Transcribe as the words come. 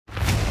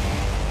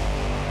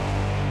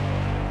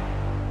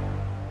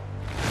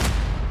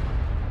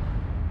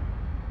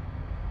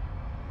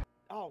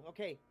Oh,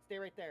 okay. Stay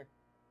right there.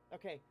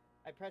 Okay,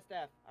 I pressed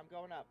F. I'm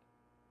going up.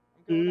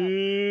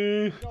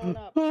 I'm going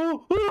up.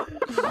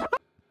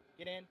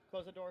 Get in.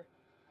 Close the door.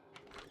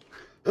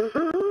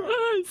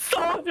 I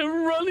saw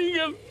him running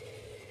him.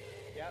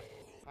 Yep.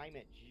 Time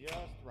it just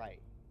right.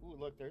 Ooh,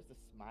 look, there's the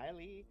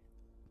smiley.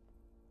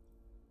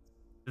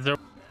 Is there...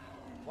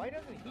 Why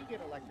doesn't he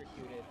get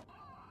electrocuted?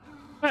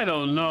 I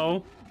don't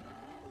know.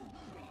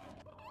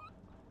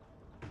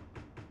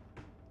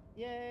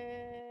 Yay!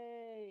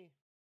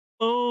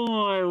 Oh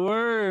my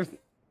word.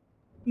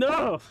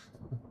 No.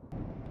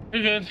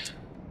 You're good.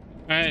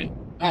 Alright.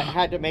 I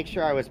had to make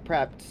sure I was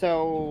prepped.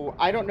 So,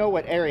 I don't know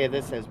what area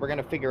this is. We're going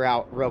to figure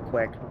out real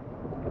quick.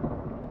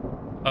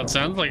 Oh, it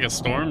sounds like a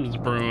storm's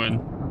brewing.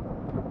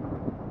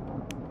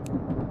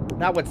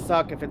 That would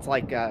suck if it's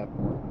like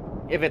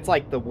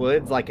the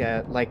woods, like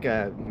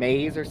a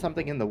maze or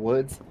something in the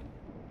woods.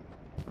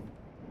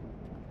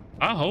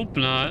 I hope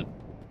not.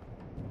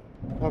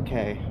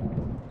 Okay.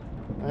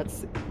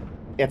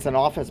 It's an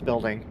office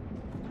building.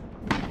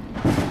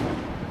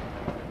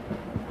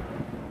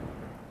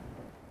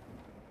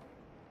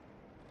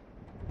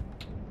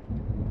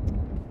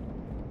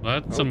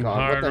 That's some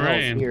hard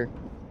rain. Here?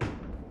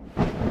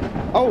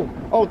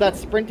 Oh, that's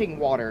sprinting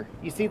water.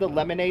 You see the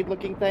lemonade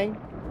looking thing?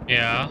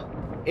 Yeah.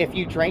 If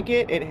you drink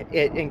it,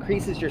 it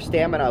increases your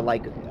stamina.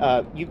 Like,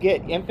 you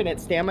get infinite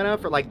stamina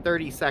for like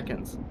 30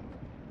 seconds.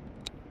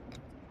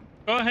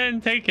 Go ahead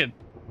and take it.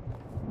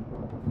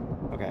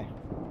 Okay.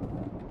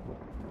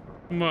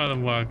 More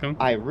than welcome.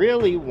 I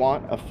really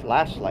want a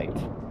flashlight.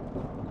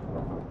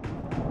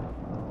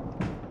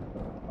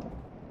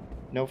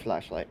 No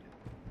flashlight.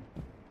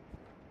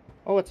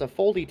 Oh, it's a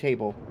foldy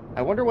table.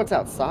 I wonder what's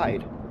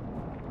outside.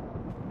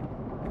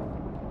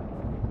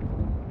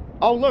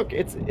 Oh, look,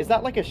 is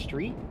that like a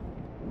street?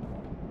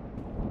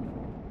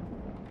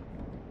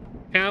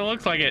 Kind of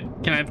looks like it.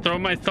 Can I throw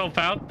myself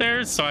out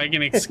there so I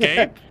can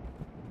escape?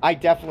 I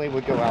definitely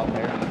would go out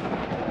there.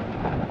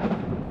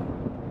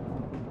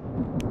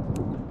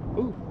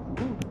 Ooh.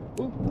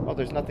 Oh,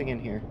 there's nothing in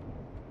here.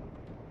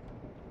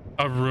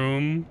 A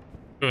room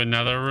to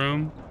another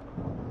room.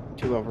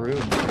 To a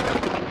room.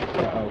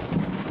 Uh-oh.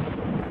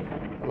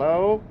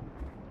 Hello?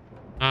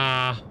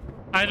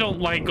 I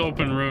don't like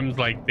open rooms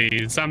like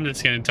these. I'm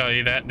just gonna tell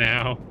you that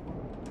now.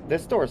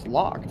 This door's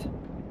locked.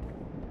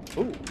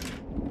 Ooh.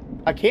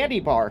 A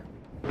candy bar.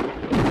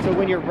 So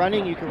when you're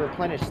running, you can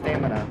replenish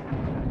stamina.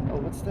 Oh,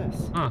 what's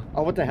this? Huh.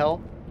 Oh, what the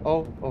hell?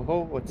 Oh,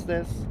 what's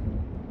this?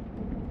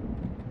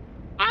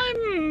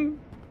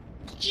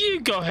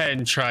 You go ahead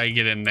and try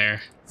get in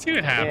there. See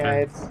what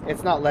happens. Yeah,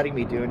 it's not letting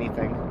me do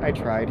anything. I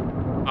tried.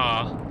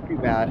 Too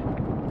bad.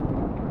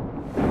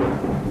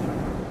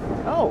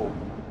 Oh.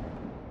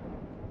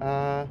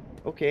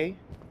 Okay.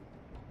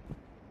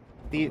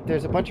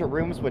 There's a bunch of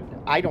rooms with...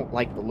 I don't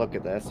like the look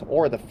of this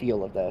or the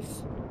feel of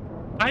this.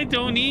 I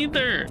don't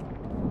either.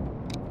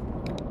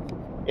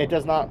 It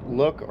does not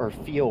look or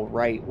feel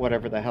right,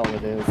 whatever the hell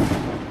it is.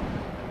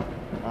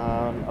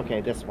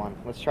 Okay, this one.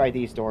 Let's try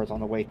these doors on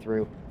the way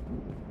through.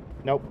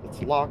 Nope,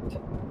 it's locked.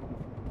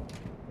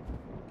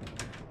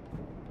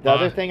 The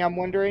other thing I'm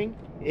wondering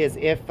is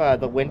if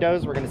the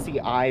windows, we're going to see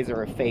eyes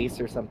or a face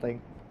or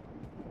something.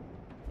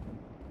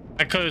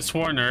 I could have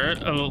sworn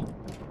a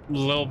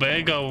little bit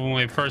ago when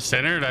we first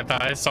entered, I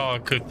thought I saw a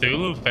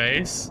Cthulhu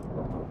face.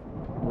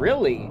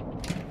 Really?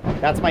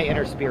 That's my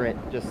inner spirit.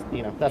 Just,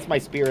 you know, that's my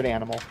spirit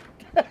animal.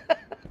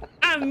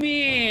 I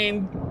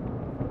mean,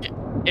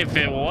 if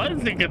it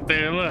was a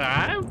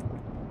Cthulhu,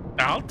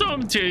 I'll throw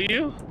him to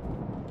you.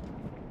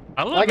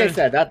 Like I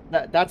said,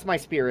 that's my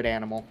spirit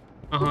animal.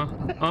 Oh,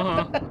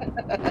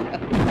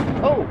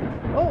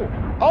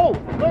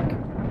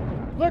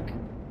 look.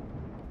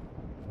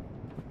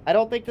 I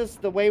don't think this is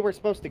the way we're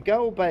supposed to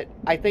go, but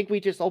I think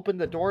we just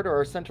opened the door to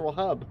our central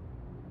hub.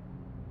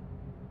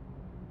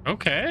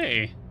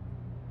 Okay.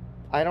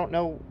 I don't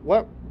know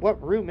what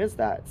room is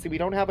that. See, we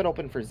don't have it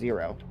open for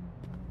 0.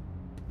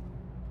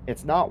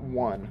 It's not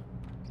 1,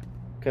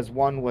 because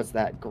 1 was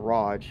that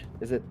garage.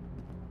 Is it?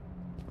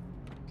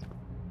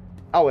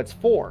 Oh, it's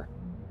 4.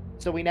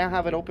 So we now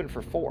have it open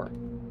for 4.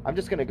 I'm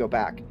just gonna go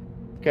back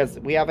because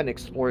we haven't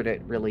explored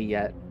it really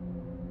yet.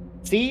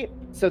 See,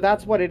 so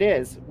that's what it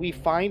is. We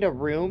find a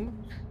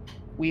room.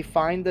 We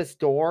find this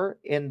door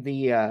in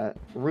the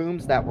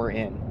rooms that we're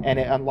in, and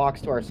it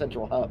unlocks to our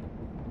central hub.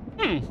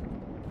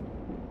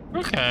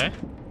 Okay.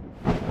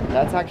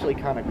 That's actually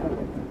kind of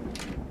cool.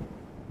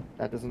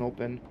 That doesn't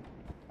open.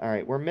 All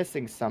right, we're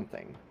missing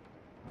something.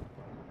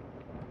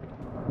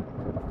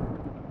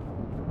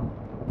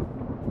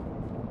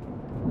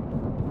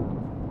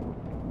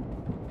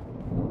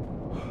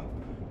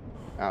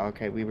 Oh,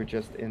 okay, we were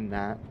just in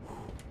that.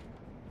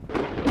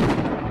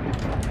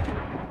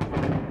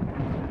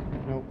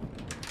 Nope.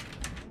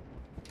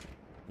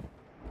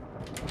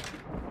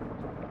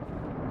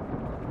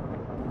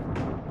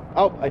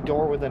 Oh, a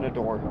door within a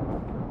door.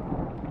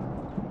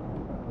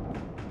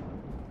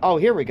 Oh,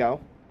 here we go.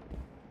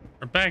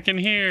 We're back in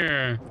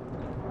here.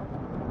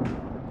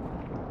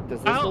 Does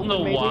I this don't open,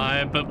 know maybe?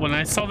 why, but when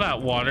I saw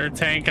that water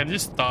tank, I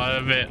just thought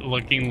of it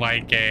looking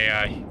like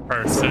a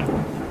person.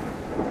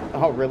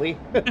 Oh, really?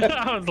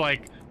 I was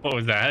like, what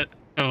was that?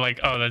 I'm like,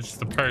 oh, that's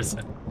just a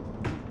person.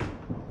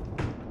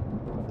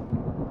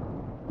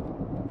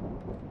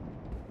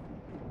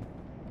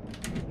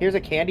 Here's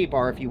a candy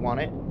bar if you want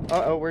it.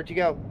 Uh-oh, where'd you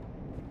go?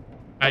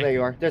 Oh, there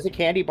you are. There's a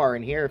candy bar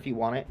in here if you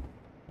want it.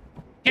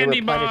 Candy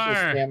It replenishes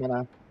bar!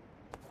 stamina.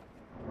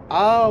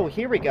 Oh,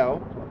 here we go.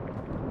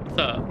 What's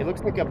up? It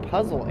looks like a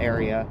puzzle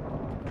area.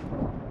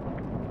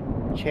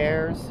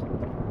 Chairs.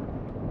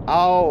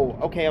 Oh,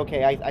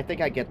 okay. I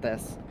think I get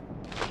this.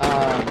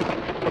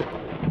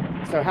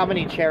 So how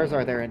many chairs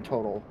are there in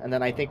total? And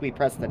then I think we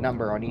press the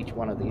number on each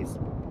one of these.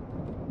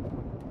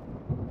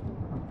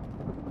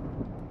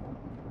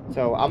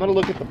 So I'm gonna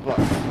look at the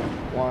books.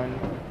 1,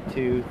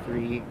 2,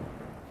 3,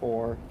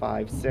 4,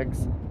 5,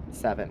 6,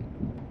 7.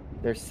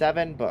 There's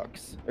 7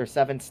 books. Or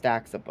 7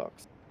 stacks of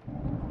books.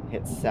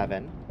 Hit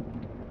 7.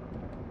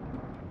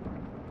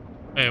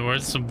 Wait,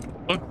 where's the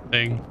book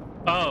thing?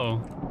 Oh,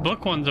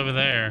 book one's over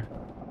there.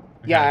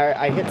 Okay. Yeah,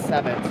 I hit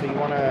 7. So you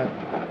wanna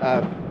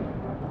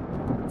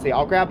let's see,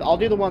 I'll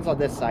do the ones on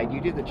this side.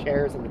 You do the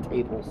chairs and the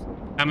tables.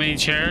 How many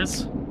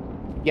chairs?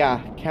 Yeah,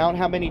 count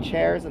how many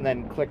chairs and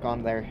then click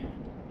on there.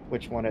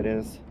 Which one it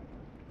is.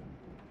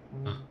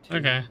 1, 2,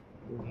 Okay.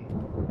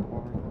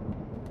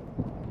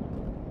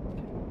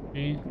 3,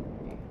 3,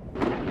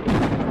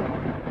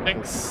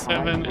 6,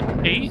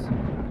 7, 8.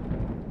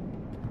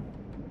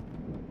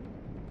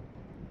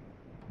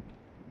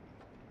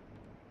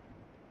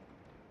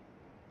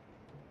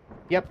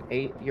 Yep,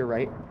 8. You're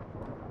right.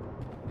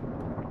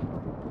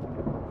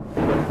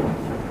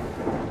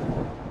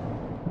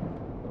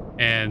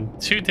 And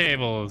 2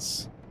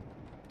 tables.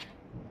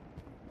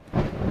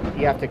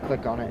 You have to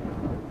click on it.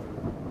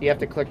 You have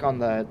to click on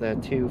the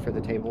 2 for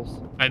the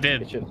tables. I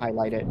did. It should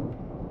highlight it.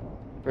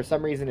 For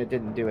some reason, it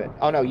didn't do it.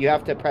 Oh, no, you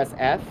have to press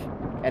F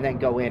and then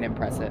go in and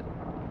press it.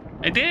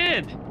 I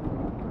did.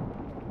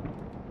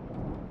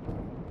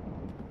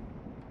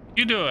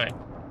 You do it.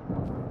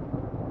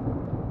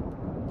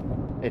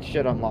 It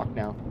should unlock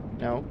now.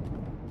 No?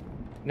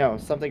 No,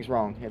 something's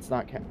wrong. It's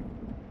not...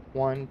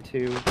 1,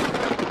 2...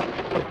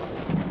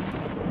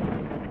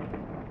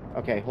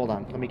 Okay, hold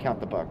on. Let me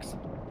count the books.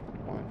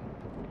 1,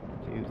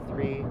 2,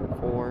 3,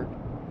 4,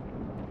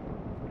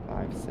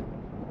 5, 6. 4,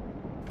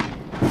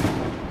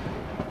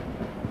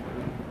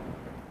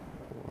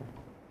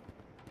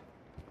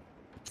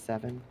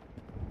 7.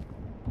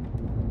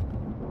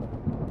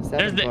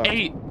 There's the books.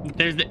 8.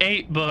 There's the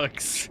 8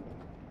 books.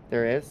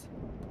 There is?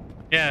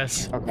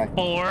 Yes. Okay.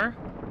 4.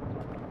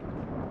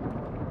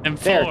 And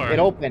 4. There, it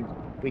opened.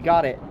 We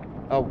got it.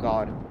 Oh,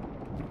 God.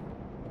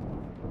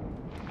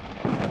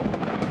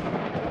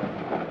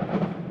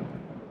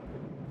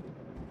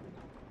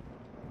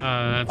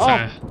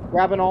 That's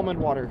grab an almond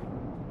water.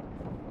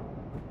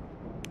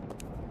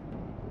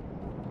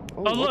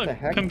 Oh, what look, the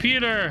heck?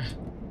 computer.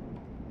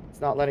 It's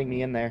not letting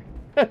me in there.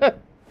 Hold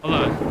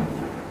on.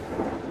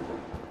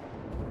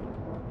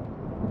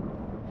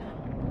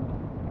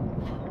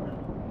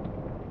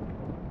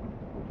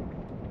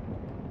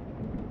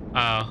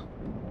 Oh,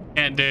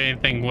 can't do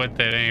anything with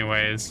it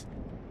anyways.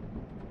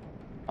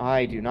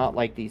 I do not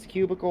like these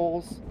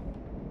cubicles.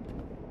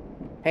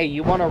 Hey,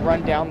 you want to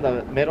run down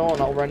the middle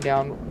and I'll run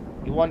down...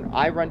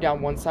 I run down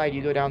one side,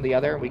 you go down the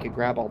other, and we could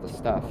grab all the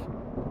stuff.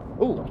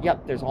 Ooh,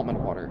 yep, there's almond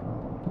water.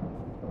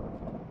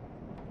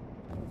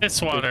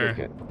 This water.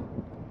 Good.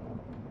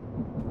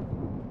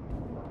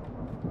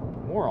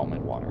 More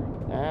almond water.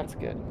 That's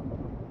good.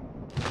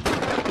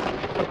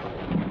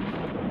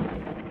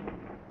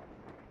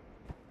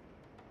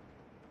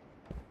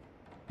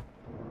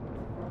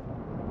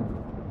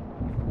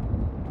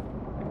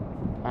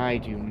 I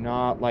do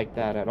not like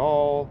that at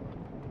all.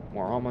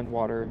 More almond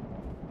water.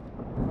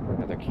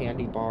 Another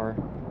candy bar.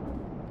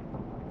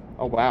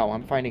 Oh wow,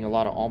 I'm finding a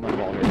lot of almond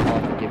water. I'll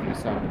have to give you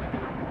some.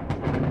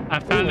 I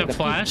found a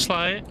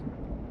flashlight.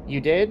 You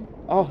did?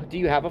 Oh, do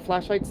you have a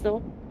flashlight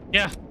still?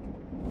 Yeah.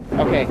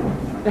 Okay.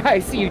 I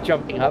see you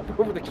jumping up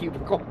over the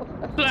cubicle.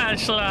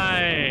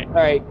 Flashlight!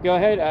 Alright, go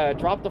ahead,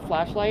 drop the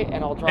flashlight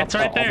and I'll drop It's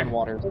right the there. almond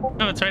water.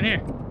 No, it's right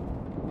here.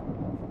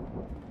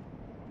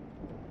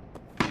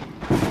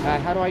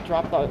 How do I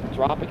drop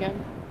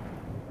again?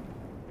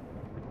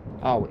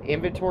 Oh,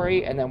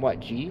 inventory and then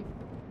what, G?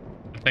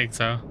 I think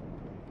so.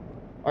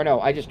 Or no,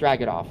 I just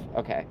drag it off.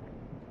 Okay.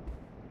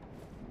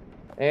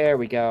 There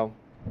we go.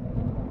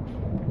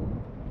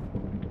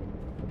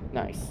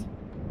 Nice.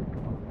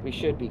 We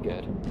should be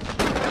good.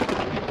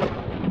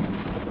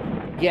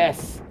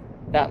 Yes!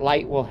 That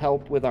light will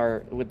help with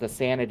the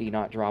sanity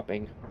not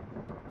dropping.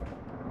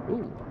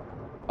 Ooh.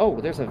 Oh,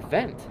 there's a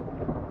vent.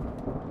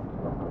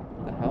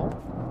 What the hell?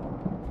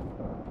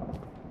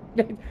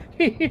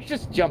 You're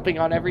just jumping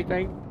on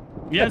everything?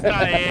 Yes,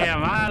 I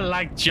am. I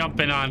like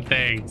jumping on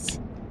things.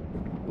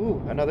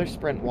 Ooh, another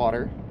sprint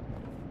water.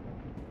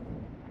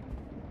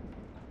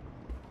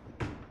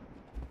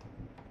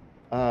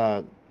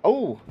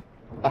 Oh!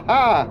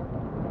 Aha!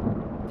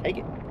 Take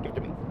it. Give it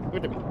to me.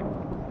 Give it to me.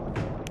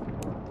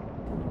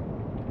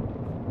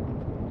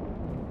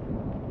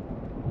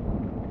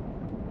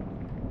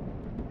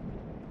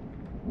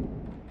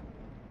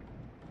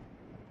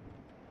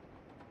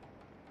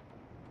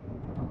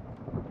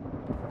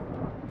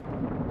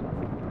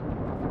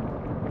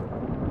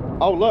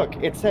 Oh, look,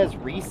 it says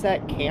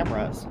reset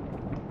cameras.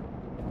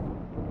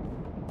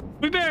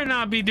 We better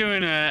not be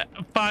doing a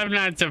Five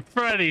Nights at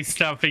Freddy's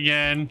stuff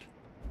again.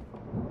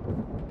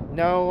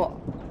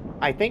 No,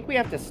 I think we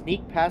have to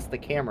sneak past the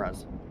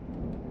cameras.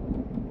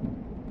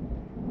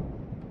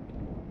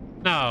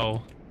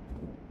 No.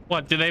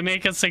 What, do they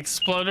make us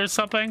explode or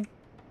something?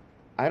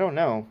 I don't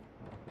know.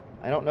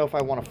 I don't know if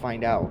I want to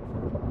find out.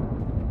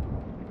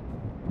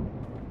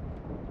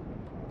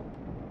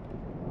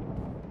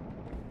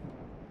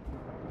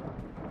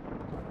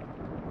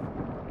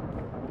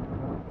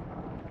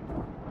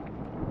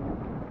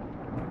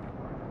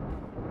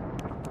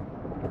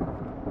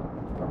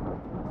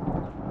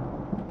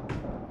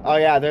 Oh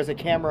yeah, there's a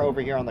camera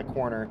over here on the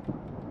corner.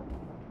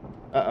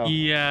 Uh-oh.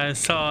 Yeah, I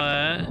saw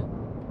that.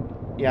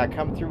 Yeah,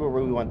 come through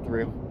where we went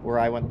through. Where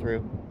I went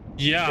through.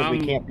 Yeah, because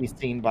we can't be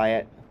seen by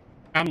it.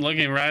 I'm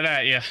looking right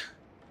at you.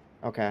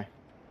 Okay.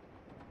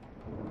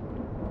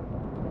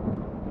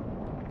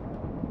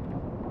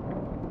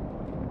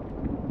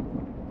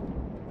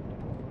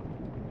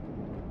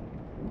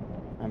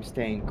 I'm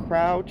staying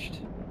crouched.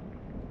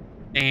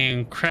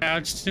 And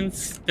crouched and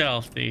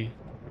stealthy.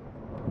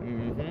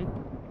 Mm-hmm.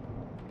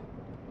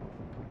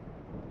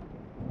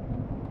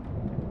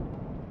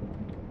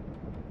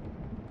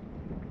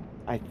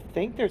 I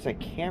think there's a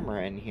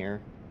camera in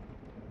here.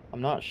 I'm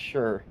not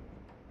sure.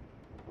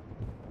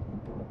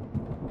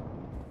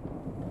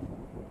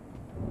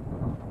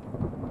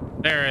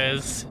 There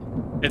is.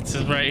 It's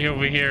right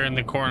over here in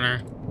the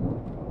corner.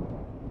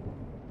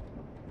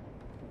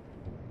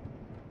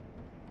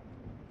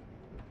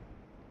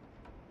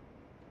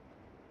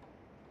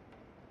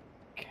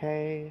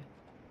 Okay.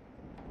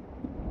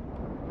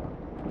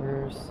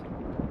 Where's...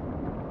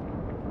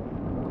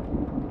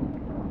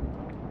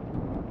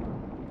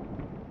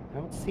 I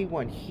don't see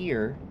one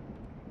here.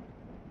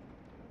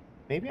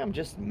 Maybe I'm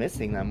just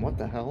missing them. What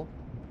the hell?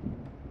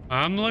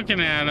 I'm looking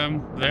at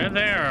them. They're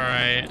there, all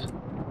right.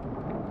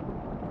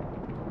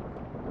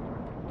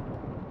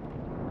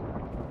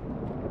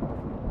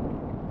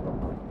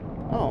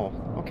 Oh,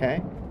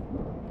 okay.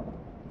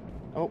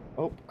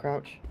 Oh,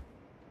 crouch.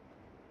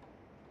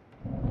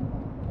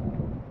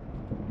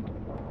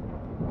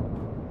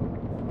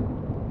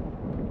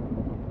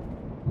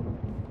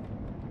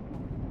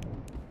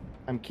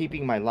 I'm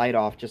keeping my light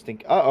off just in...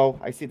 Uh-oh,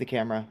 I see the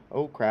camera.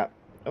 Oh, crap.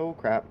 Oh,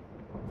 crap.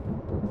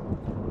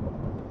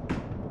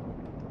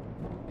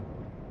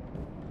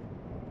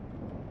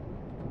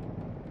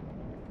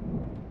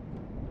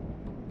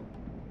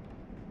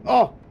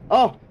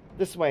 Oh,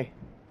 this way.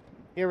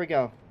 Here we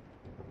go.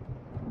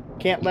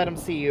 Can't let them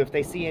see you. If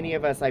they see any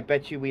of us, I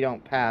bet you we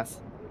don't pass.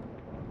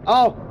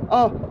 Oh,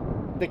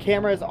 the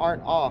cameras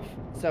aren't off.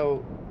 So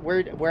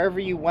wherever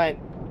you went,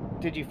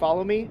 did you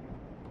follow me?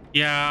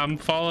 Yeah, I'm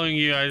following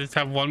you. I just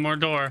have one more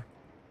door.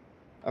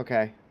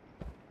 Okay.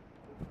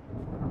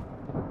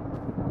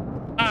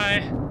 Hi.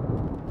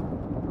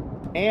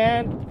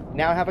 And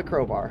now have a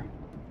crowbar.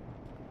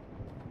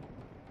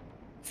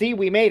 See,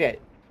 we made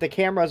it. The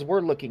cameras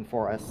were looking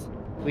for us.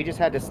 We just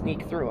had to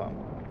sneak through them.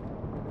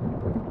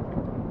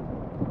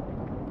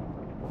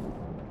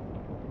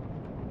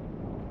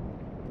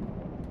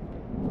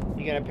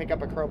 You gonna pick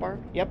up a crowbar?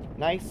 Yep,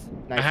 nice.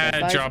 Nice, I had to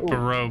nice. drop Ooh. a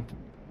rope.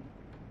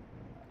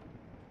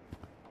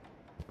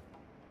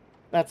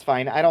 That's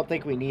fine. I don't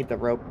think we need the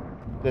rope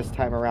this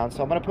time around,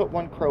 so I'm gonna put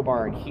one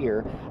crowbar in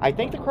here. I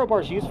think the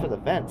crowbar is used for the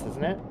vents,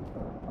 isn't it?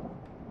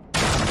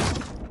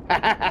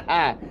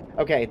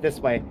 Okay, this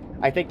way.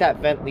 I think that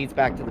vent leads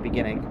back to the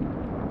beginning.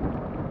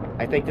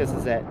 I think this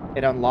is it.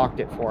 It unlocked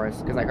it for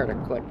us because I heard a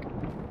click.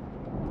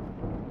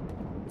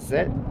 That's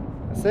it.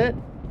 That's it.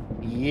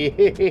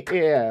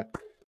 Yeah.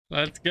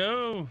 Let's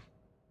go.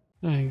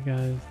 Alright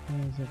guys,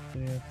 that was it for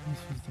the episode.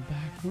 This was the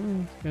back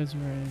room. If you guys are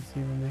ready to see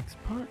the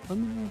next part, let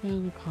me know down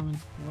in the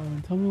comments below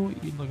and tell me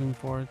what you're looking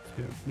forward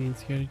to. Me and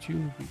Scared Chew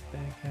will be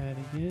back at it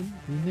again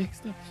in the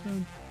next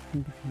episode.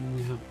 Will be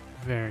coming out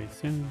very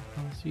soon.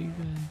 I'll see you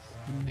guys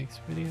in the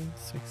next video.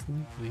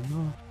 Sixlink, signing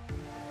off.